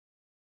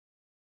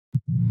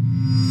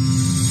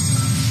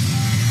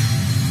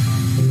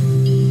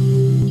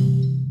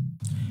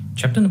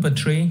Chapter number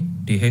 3,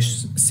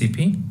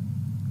 DHCP.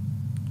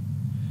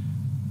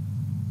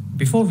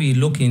 Before we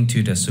look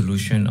into the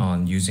solution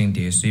on using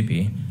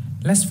DHCP,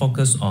 let's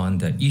focus on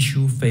the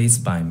issue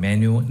faced by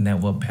manual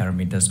network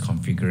parameters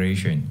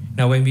configuration.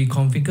 Now, when we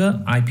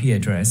configure IP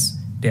address,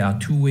 there are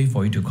two ways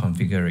for you to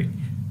configure it.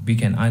 We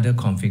can either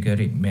configure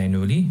it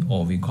manually,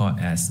 or we call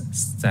it as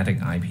static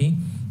IP,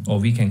 or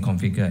we can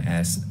configure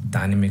as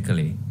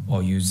dynamically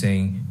or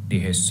using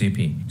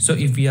DHCP. So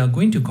if we are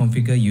going to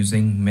configure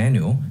using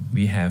manual,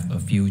 we have a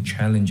few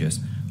challenges.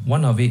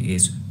 One of it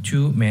is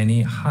too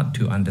many hard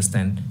to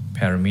understand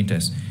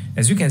parameters.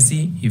 As you can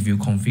see, if you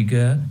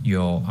configure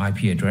your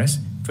IP address,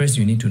 first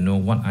you need to know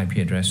what IP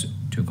address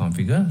to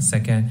configure.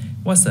 Second,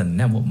 what's the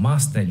network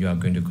mask that you are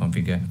going to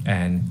configure?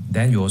 And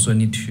then you also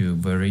need to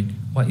vary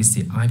what is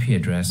the IP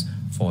address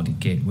for the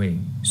gateway.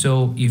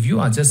 So if you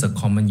are just a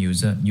common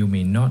user, you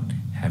may not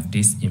have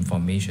this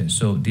information.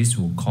 So this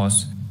will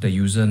cause the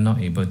user not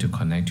able to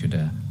connect to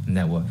the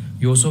network.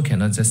 You also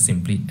cannot just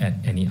simply add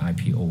any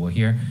IP over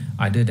here.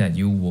 Either that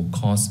you will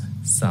cause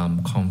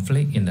some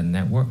conflict in the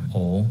network,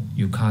 or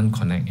you can't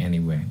connect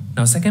anywhere.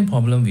 Now, second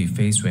problem we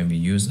face when we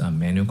use a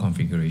manual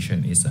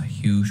configuration is a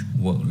huge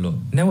workload.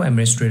 Network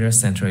administrators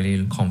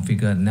centrally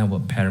configure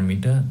network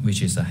parameter,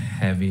 which is a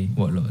heavy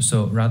workload.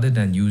 So rather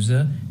than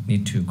user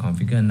need to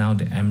configure, now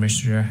the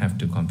administrator have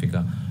to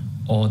configure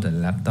all the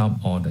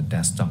laptop or the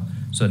desktop.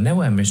 So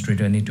network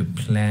administrator need to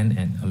plan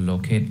and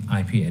allocate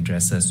IP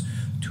addresses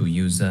to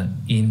user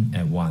in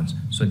advance.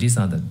 So these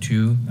are the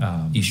two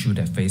issues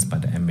that faced by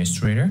the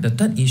administrator. The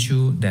third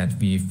issue that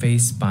we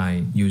face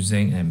by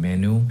using a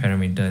manual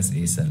parameters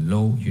is a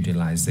low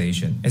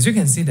utilization. As you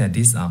can see that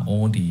these are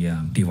all the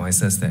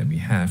devices that we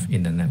have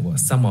in the network.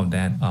 Some of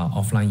that are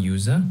offline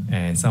user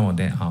and some of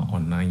them are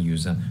online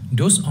user.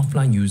 Those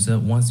offline user,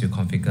 once you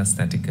configure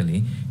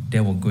statically, they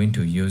were going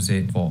to use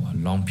it for a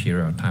long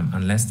period of time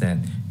unless that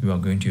you are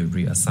going to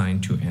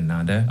reassign to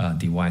another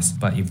device.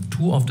 But if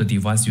two of the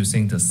devices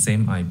using the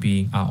same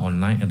IP are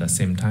online at the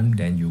same time,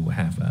 then you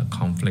have a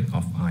conflict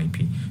of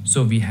IP.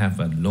 So we have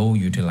a low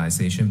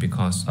utilization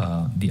because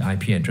the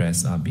IP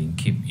address are being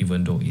kept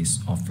even though it's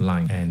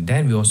offline. And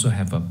then we also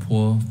have a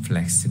poor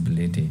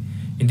flexibility.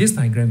 In this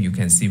diagram, you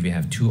can see we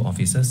have two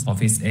offices,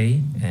 Office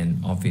A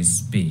and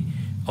Office B.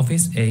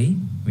 Office A,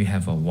 we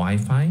have a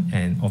Wi-Fi,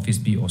 and Office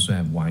B also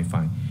have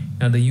Wi-Fi.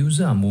 Now the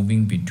user are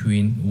moving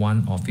between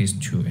one office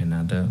to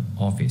another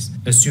office.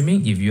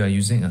 Assuming if you are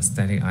using a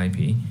static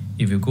IP,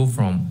 if you go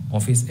from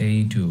Office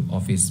A to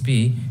Office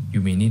B,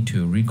 you may need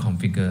to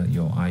reconfigure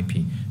your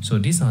IP. So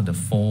these are the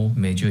four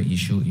major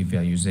issues if you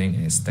are using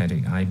a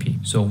static IP.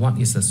 So what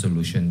is the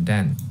solution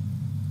then?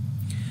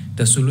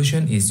 The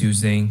solution is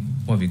using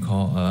what we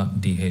call a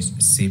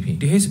DHCP.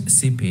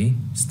 DHCP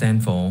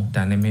stands for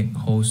Dynamic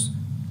Host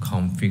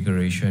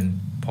Configuration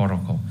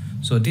Protocol.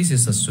 So this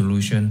is a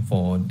solution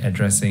for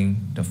addressing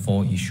the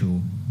four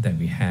issues that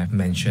we have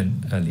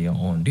mentioned earlier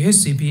on.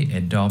 DHCP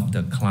adopt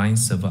the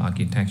client-server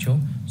architecture,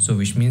 so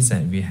which means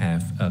that we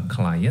have a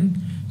client.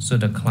 So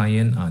the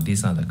client,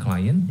 these are the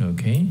client,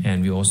 okay?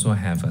 And we also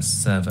have a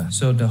server.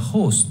 So the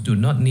host do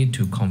not need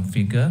to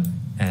configure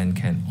and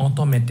can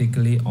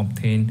automatically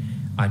obtain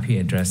IP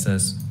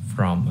addresses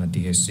from a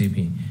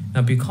DHCP.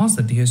 Now, because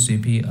the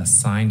DHCP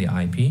assign the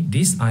IP,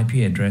 this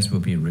IP address will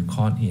be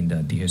recorded in the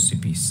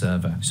DHCP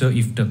server. So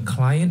if the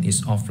client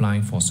is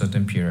offline for a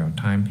certain period of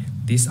time,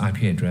 this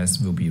IP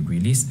address will be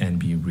released and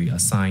be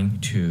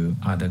reassigned to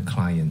other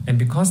client. And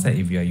because that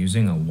if you are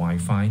using a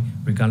Wi-Fi,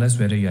 regardless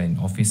whether you are in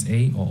Office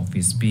A or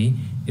Office B,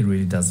 it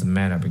really doesn't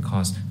matter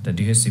because the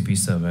DHCP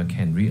server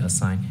can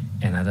reassign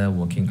another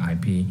working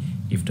IP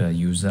if the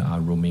user are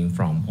roaming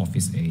from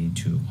Office A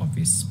to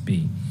Office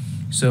B.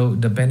 So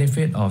the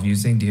benefit of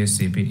using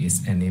DHCP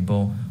is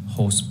enable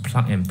host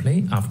plug and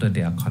play after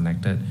they are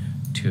connected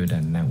to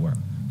the network.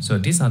 So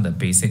these are the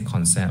basic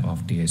concept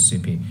of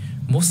DHCP.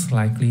 Most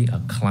likely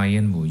a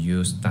client will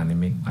use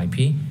dynamic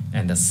IP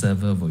and the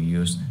server will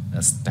use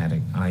a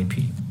static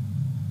IP.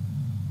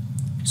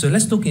 So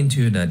let's look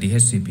into the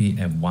DHCP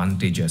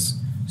advantages.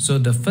 So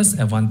the first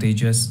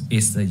advantages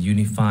is the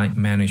unified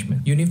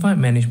management. Unified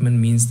management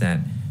means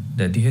that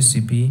the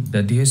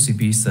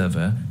DHCP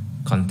server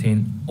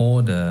contain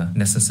all the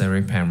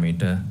necessary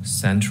parameter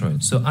central.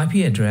 So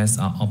IP address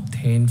are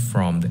obtained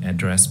from the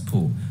address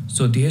pool.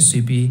 So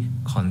DHCP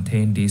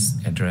contain this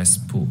address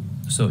pool.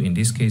 So in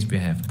this case, we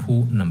have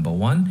pool number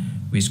 1,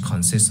 which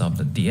consists of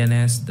the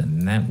DNS, the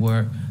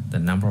network, the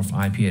number of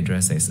IP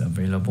addresses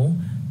available,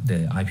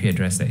 the IP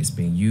address that is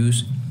being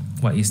used,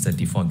 what is the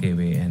default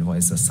gateway, and what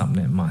is the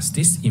subnet mask.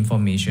 This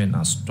information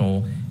are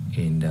stored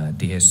in the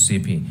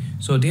DHCP.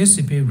 So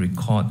DHCP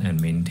record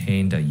and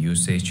maintain the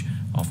usage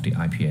of the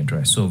IP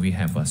address. So we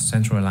have a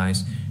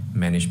centralized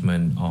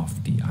management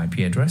of the IP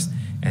address.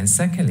 And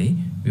secondly,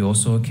 we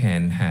also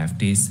can have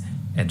this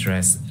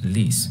address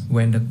list.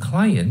 When the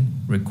client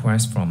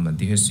requests from a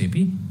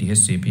DHCP,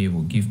 DHCP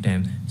will give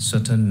them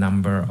certain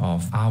number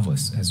of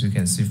hours. As you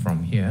can see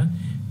from here,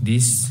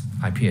 this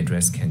IP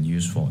address can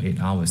use for 8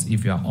 hours.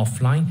 If you are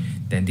offline,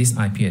 then this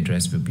IP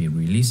address will be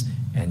released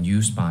and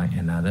used by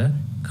another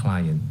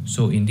client.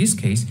 So in this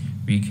case,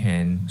 we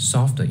can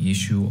solve the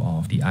issue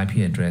of the IP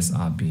address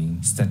are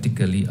being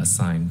statically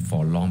assigned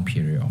for a long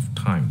period of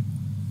time.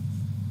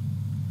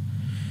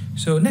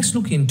 So let's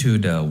look into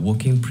the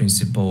working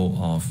principle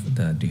of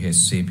the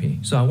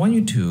DHCP. So I want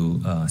you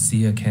to see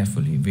here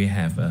carefully. We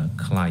have a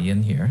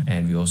client here,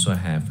 and we also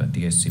have a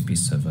DHCP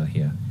server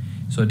here.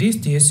 So this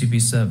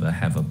DHCP server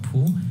have a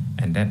pool,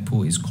 and that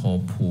pool is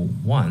called pool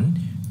 1,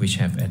 which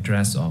have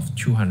address of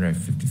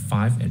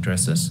 255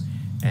 addresses,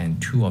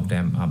 and 2 of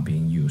them are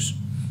being used.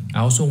 I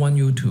also want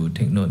you to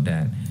take note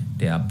that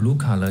there are blue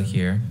color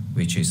here,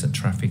 which is a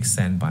traffic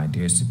sent by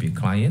DHCP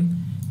client,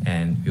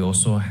 and we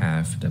also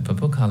have the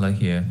purple color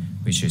here,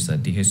 which is a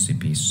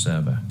DHCP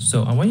server.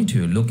 So I want you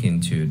to look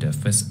into the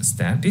first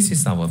step. This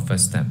is our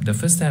first step. The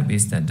first step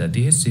is that the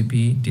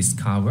DHCP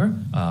discover,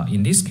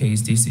 in this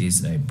case, this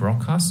is a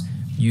broadcast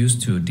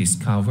used to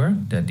discover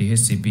the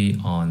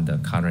DHCP on the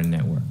current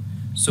network.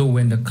 So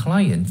when the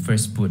client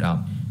first boot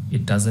up,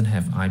 it doesn't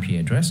have IP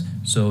address,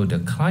 so the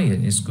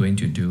client is going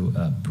to do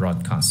a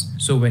broadcast.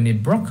 So when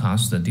it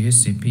broadcasts, the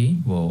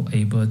DHCP will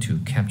able to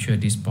capture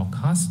this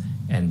broadcast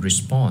and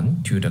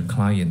respond to the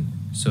client.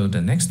 So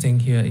the next thing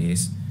here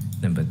is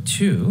number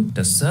 2,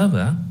 the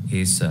server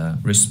is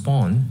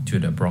respond to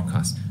the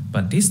broadcast.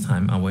 But this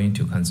time I want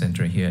you to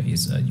concentrate here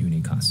is a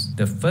unicast.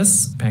 The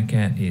first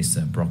packet is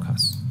a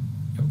broadcast.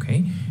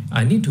 Okay,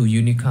 I need to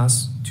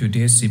unicast to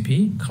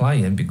DHCP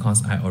client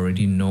because I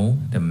already know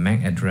the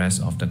MAC address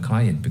of the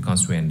client,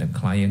 because when the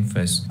client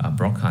first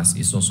broadcast,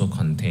 it also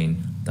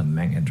contain the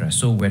MAC address.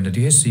 So when the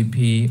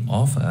DHCP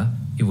offer,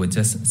 it will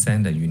just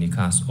send the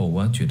unicast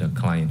over to the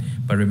client.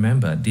 But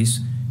remember, this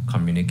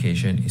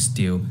communication is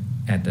still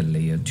at the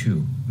layer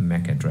 2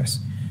 MAC address.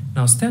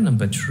 Now step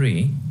number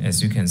 3,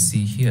 as you can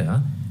see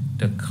here,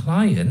 the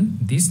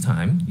client this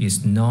time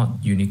is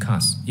not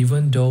unicast,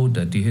 even though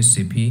the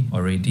DHCP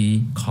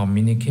already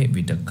communicate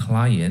with the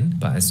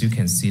client. But as you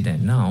can see that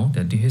now,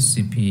 the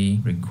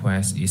DHCP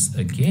request is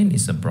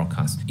a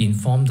broadcast.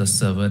 Inform the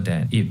server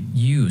that it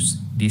use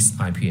this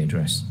IP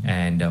address.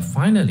 And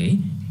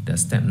finally, the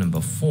step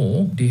number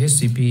 4,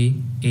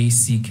 DHCP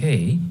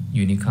ACK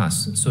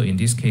unicast. So in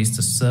this case,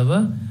 the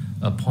server,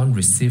 upon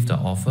receive the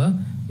offer,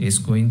 is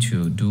going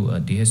to do a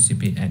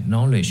DHCP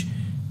acknowledge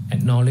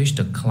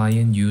the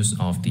client use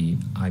of the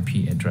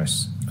IP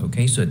address.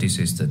 Okay, so this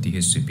is the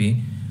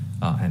DHCP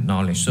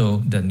acknowledge. So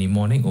the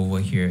mnemonic over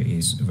here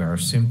is very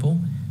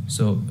simple.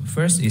 So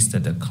first is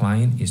that the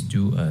client is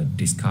do a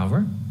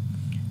discover,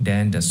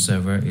 then the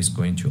server is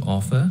going to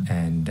offer,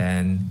 and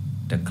then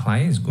the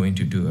client is going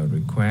to do a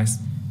request,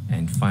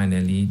 and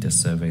finally the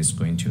server is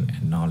going to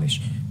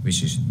acknowledge,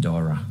 which is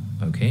DORA.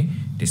 Okay,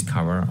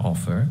 discover,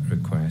 offer,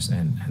 request,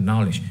 and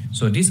acknowledge.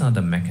 So these are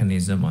the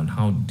mechanism on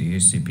how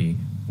DHCP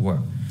work.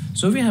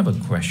 So we have a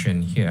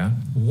question here.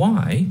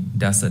 Why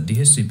does a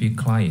DHCP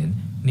client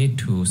need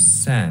to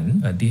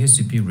send a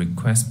DHCP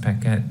request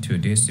packet to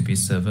DHCP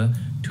server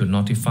to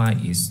notify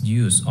its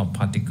use of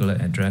particular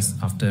address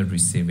after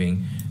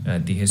receiving a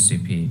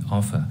DHCP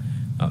offer?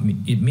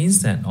 It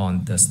means that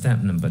on the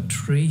step number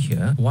 3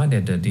 here, why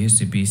did the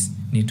DHCPs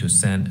need to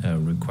send a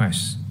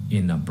request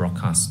in a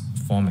broadcast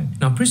format?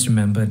 Now please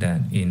remember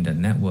that in the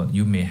network,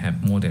 you may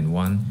have more than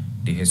one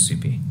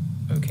DHCP.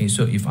 Okay,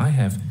 so if I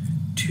have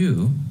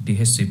 2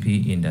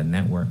 DHCP in the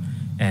network,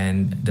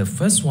 and the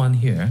first one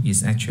here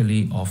is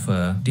actually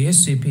offer,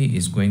 DHCP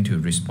is going to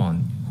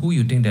respond. Who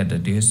you think that the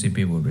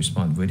DHCP will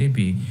respond? Will it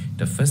be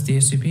the first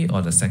DHCP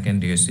or the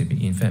second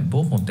DHCP? In fact,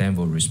 both of them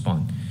will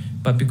respond.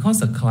 But because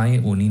the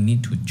client only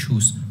need to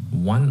choose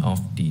one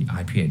of the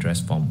IP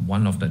address from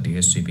one of the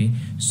DHCP,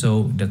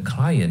 so the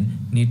client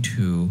need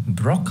to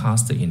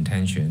broadcast the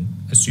intention,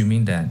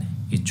 assuming that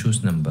it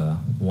choose number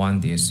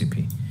 1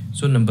 DHCP.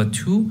 So number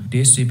 2,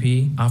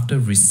 DHCP, after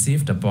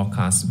receive the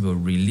broadcast, will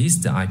release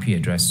the IP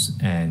address,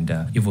 and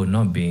it will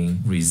not be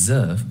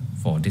reserved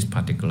for this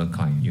particular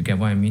client. You get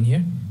what I mean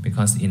here?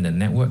 Because in the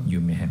network,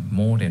 you may have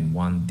more than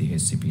one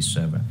DHCP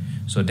server.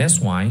 So that's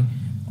why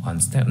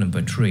on step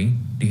number 3,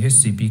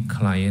 DHCP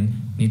client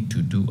need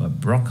to do a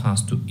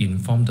broadcast to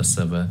inform the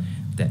server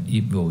that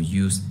it will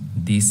use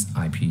this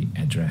IP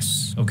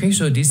address. Okay,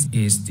 so this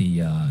is the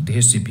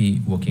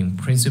DHCP working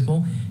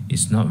principle.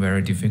 It's not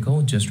very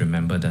difficult. Just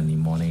remember the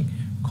mnemonic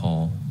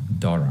called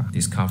DORA: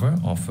 discover,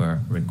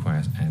 offer,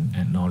 request, and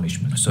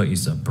acknowledgement. So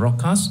it's a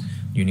broadcast,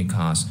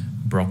 unicast,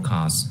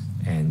 broadcast,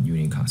 and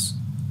unicast.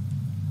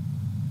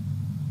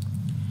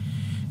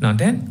 Now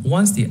then,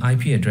 once the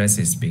IP address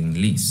is being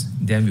leased,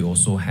 then we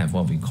also have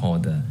what we call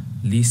the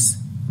lease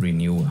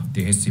renewal,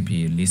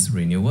 DHCP lease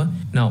renewal.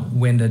 Now,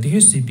 when the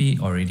DHCP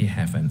already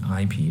have an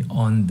IP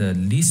on the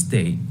lease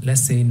date,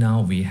 let's say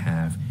now we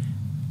have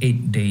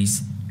 8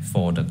 days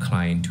for the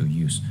client to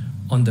use.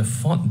 On the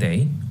 4th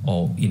day,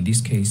 or in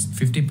this case,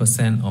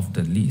 50% of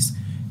the lease,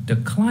 the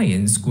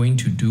client is going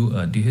to do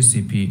a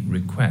DHCP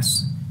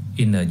request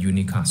in a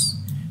unicast.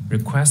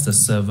 Request the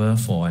server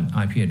for an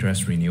IP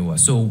address renewal.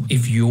 So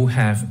if you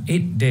have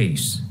 8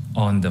 days,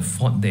 on the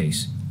 4th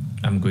days,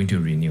 I'm going to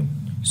renew.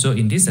 So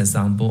in this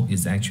example,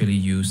 it's actually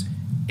used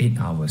 8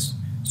 hours.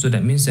 So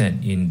that means that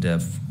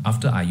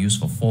after I use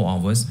for 4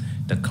 hours,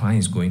 the client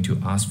is going to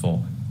ask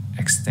for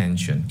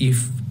extension.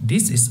 If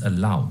this is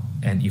allowed,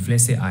 and if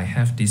let's say I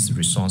have these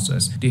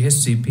resources, the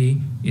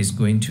HCP is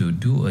going to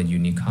do a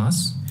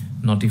unicast,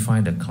 notify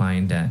the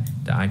client that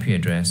the IP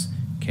address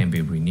can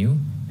be renewed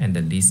and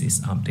the lease is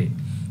updated.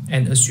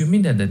 And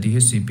assuming that the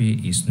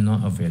DHCP is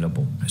not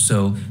available,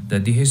 so the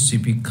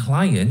DHCP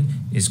client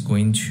is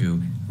going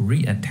to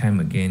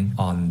reattempt again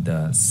on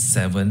the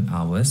 7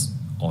 hours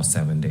or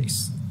 7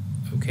 days.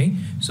 Okay,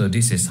 so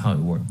this is how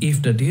it works.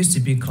 If the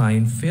DHCP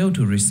client failed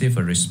to receive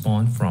a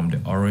response from the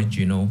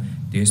original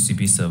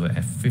DHCP server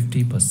at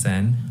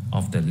 50%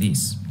 of the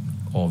lease,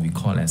 or we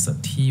call it as a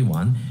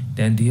T1,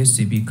 then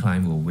DHCP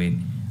client will wait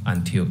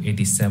until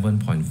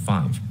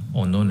 87.5,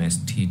 or known as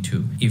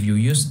T2. If you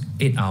use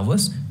 8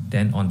 hours,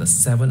 then on the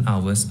 7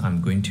 hours,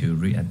 I'm going to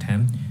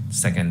reattempt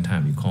second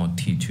time, we call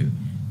T2.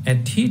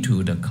 At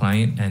T2, the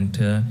client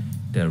enter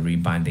the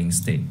rebinding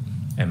state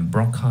and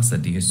broadcast a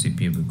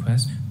DHCP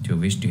request to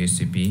which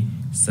DHCP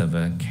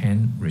server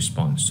can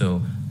respond.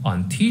 So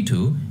on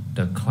T2,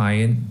 the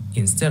client,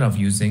 instead of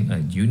using a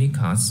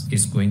unicast,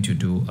 is going to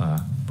do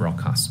a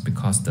broadcast,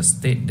 because the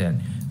state that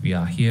we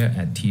are here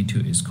at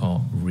T2 is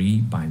called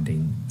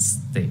rebinding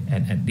state.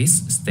 And at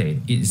this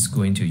state, it is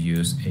going to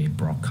use a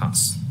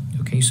broadcast.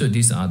 Okay, so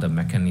these are the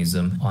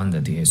mechanism on the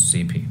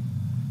DHCP.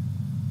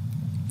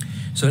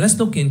 So let's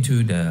look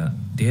into the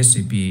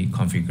DHCP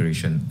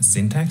configuration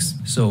syntax.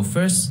 So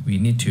first, we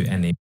need to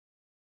enable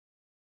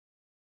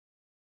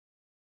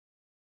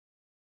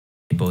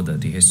the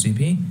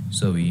DHCP.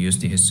 So we use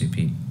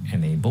DHCP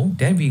enable.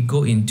 Then we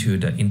go into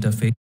the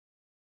interface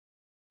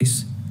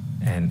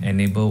and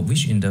enable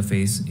which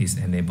interface is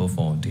enabled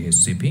for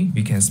DHCP.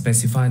 We can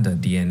specify the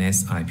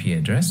DNS IP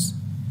address.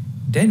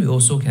 Then we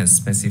also can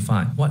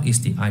specify what is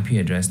the IP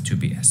address to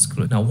be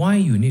excluded. Now, why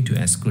you need to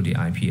exclude the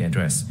IP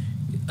address?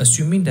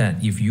 Assuming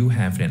that if you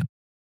have an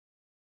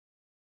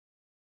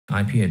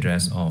IP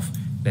address of,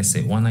 let's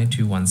say,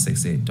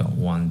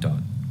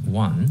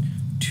 192.168.1.1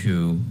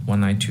 to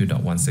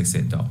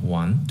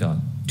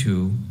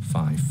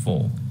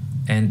 192.168.1.254,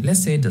 and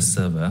let's say the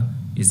server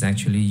is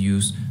actually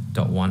used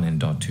 .1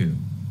 and .2,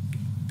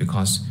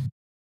 because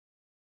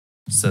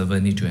server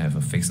need to have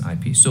a fixed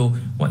IP. So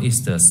what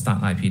is the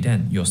start IP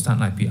then? Your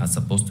start IP are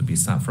supposed to be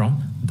start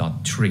from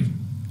 .3.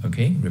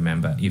 Okay,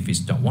 remember, if it's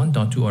 .1,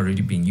 .2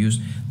 already been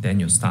used, then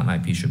your start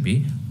IP should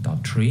be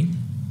 .3,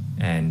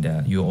 and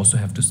you also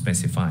have to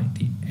specify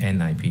the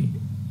end IP.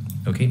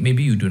 Okay,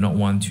 maybe you do not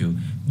want to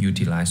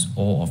utilize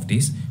all of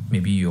this.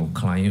 Maybe your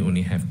client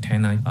only have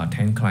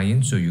 10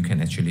 clients, so you can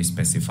actually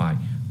specify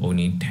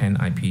only 10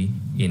 IP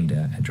in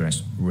the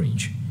address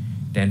range.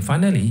 Then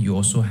finally, you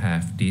also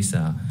have this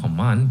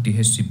command,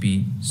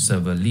 DHCP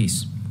server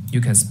list.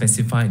 You can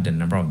specify the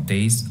number of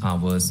days,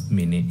 hours,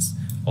 minutes,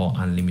 or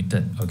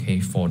unlimited, okay,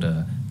 for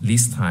the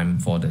list time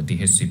for the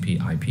DHCP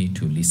IP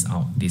to list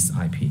out this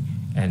IP.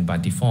 And by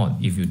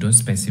default, if you don't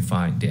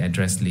specify, the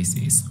address list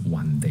is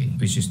 1 day,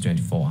 which is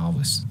 24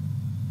 hours.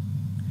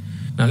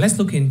 Now let's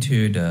look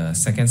into the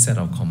second set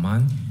of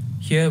command.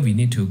 Here we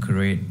need to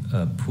create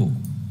a pool,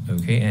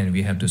 okay, and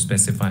we have to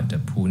specify the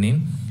pool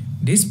name.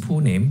 This pool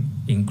name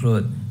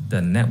include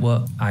the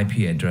network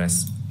IP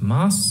address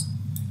mask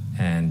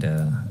and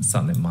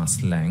subnet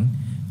mask length,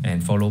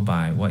 and followed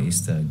by what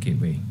is the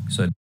gateway.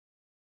 So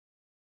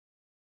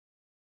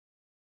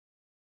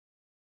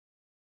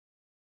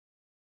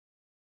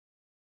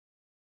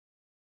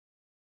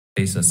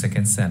is the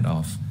second set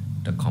of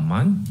the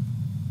command.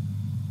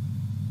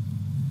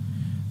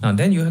 Now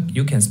then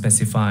you can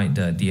specify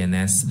the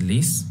DNS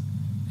list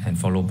and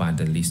followed by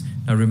the list.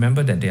 Now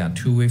remember that there are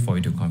two ways for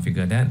you to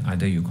configure that.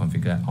 Either you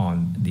configure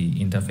on the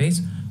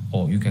interface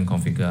or you can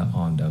configure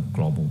on the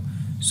global.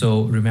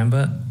 So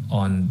remember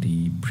on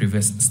the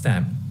previous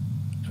step,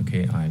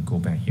 okay, I go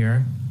back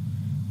here.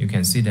 You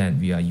can see that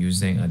we are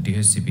using a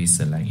DHCP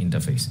select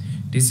interface.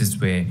 This is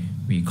where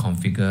we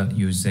configure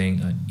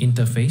using an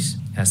interface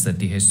as the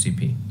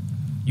DHCP.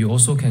 You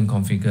also can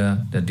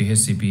configure the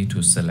DHCP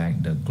to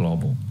select the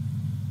global.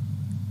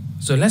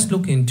 So let's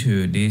look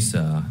into this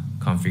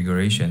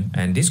configuration.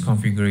 And this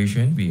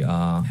configuration, we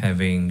are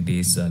having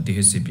this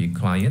DHCP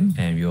client,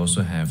 and we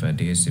also have a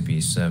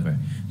DHCP server.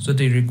 So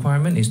the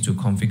requirement is to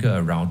configure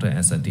a router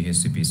as a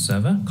DHCP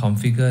server,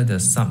 configure the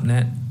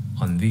subnet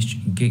on which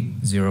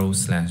gig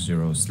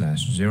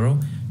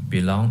 0/0/0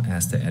 belong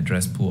as the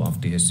address pool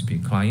of DHCP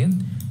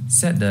client,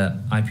 set the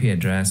IP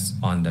address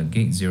on the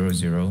gig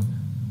 00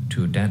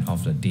 to that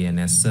of the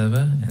DNS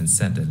server, and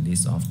set the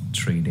list of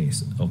 3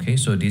 days. Okay,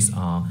 so these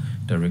are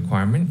the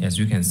requirement. As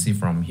you can see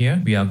from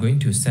here, we are going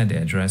to set the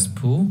address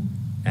pool,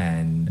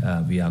 and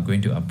we are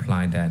going to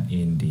apply that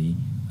in the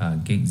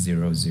gig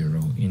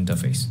 00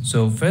 interface.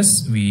 So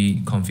first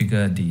we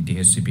configure the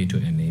DHCP to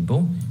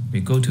enable. We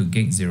go to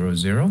gig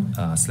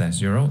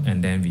 00/0,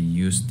 and then we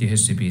use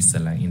DHCP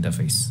select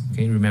interface.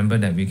 Okay, remember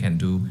that we can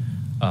do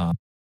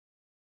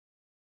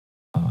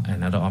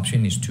another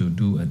option is to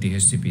do a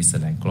DHCP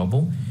select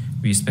global.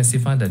 We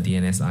specify the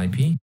DNS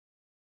IP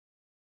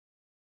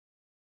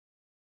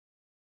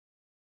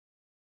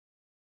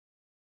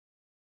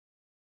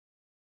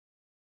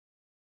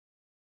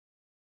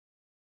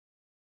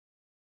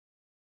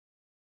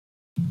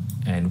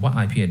and what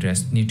IP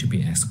address need to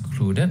be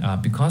excluded.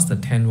 Because the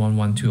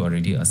 10.1.1.2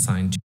 already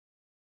assigned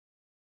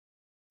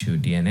to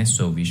DNS,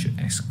 so we should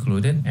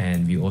exclude it,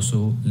 and we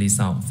also list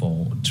out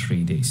for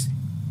 3 days.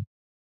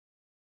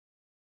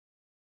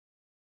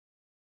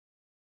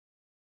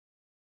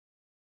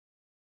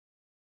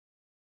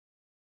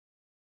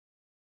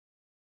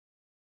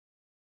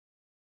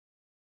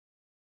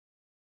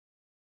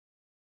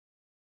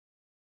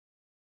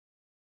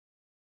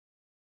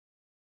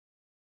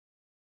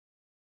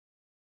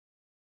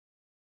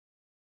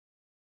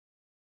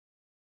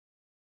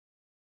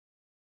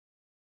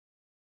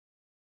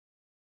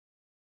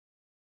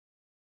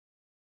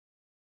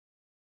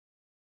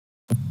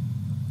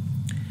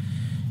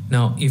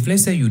 Now, if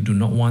let's say you do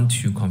not want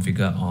to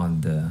configure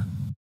on the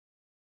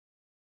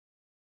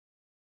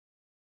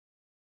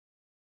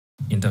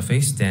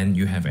interface, then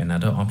you have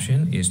another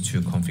option is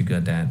to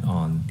configure that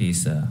on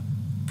this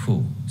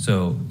pool.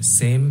 So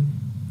same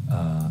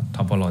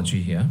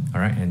topology here,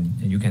 all right, and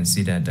you can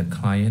see that the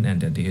client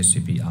and the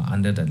DHCP are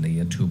under the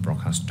layer 2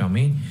 broadcast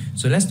domain.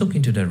 So let's look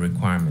into the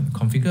requirement.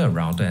 Configure a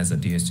router as a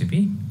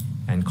DHCP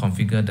and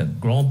configure the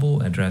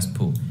global address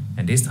pool.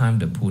 And this time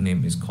the pool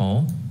name is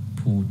called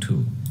pool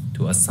 2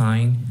 to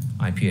assign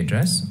IP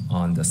address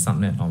on the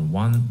subnet on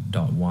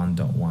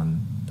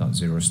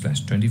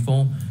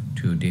 1.1.1.0/24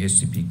 to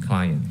DHCP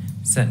client.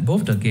 Set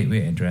both the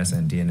gateway address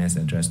and DNS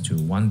address to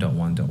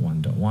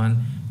 1.1.1.1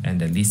 and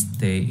the lease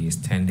day is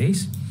 10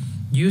 days.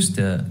 Use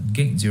the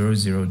gig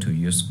 00 to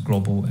use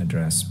global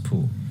address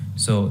pool.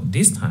 So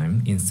this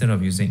time, instead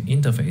of using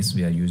interface,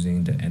 we are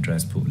using the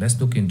address pool. Let's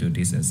look into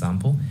this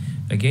example.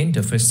 Again,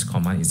 the first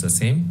command is the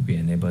same. We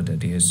enable the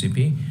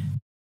DHCP.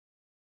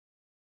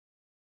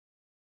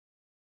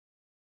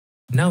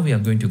 Now we are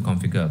going to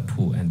configure a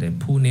pool, and the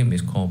pool name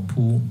is called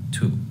pool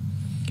 2.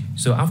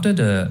 So after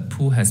the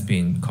pool has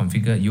been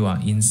configured, you are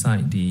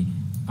inside the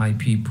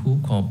IP pool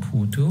called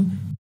pool 2.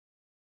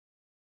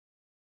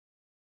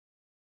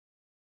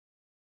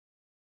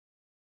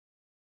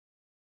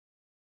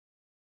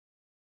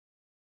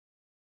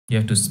 You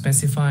have to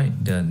specify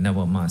the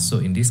network mask. So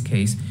in this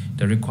case,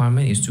 the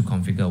requirement is to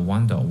configure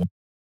 1.1.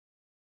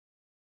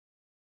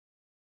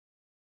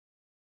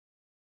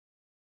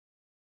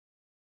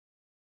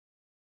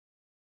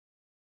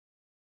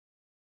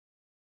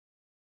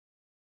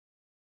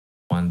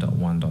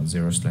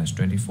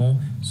 .1.0/24.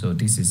 So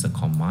this is a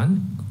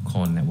command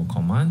called network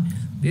command.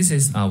 This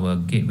is our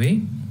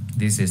gateway,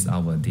 this is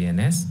our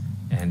DNS,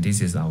 and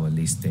this is our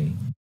list day.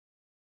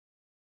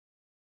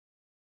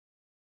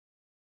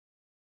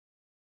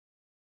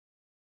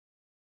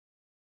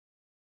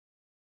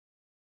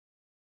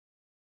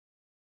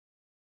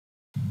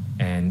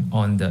 And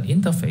on the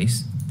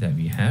interface that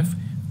we have,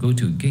 go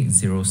to gig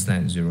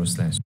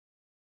 0/0/0.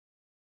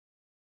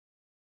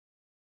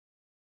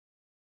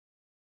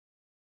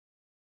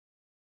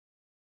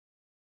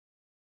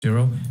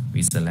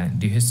 We select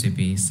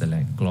DHCP,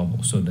 select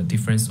global. So the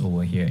difference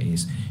over here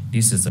is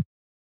this is a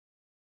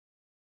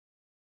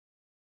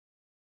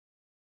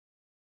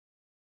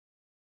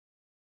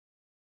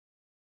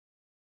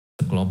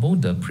global.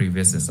 The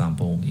previous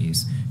example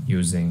is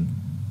using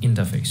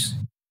interface.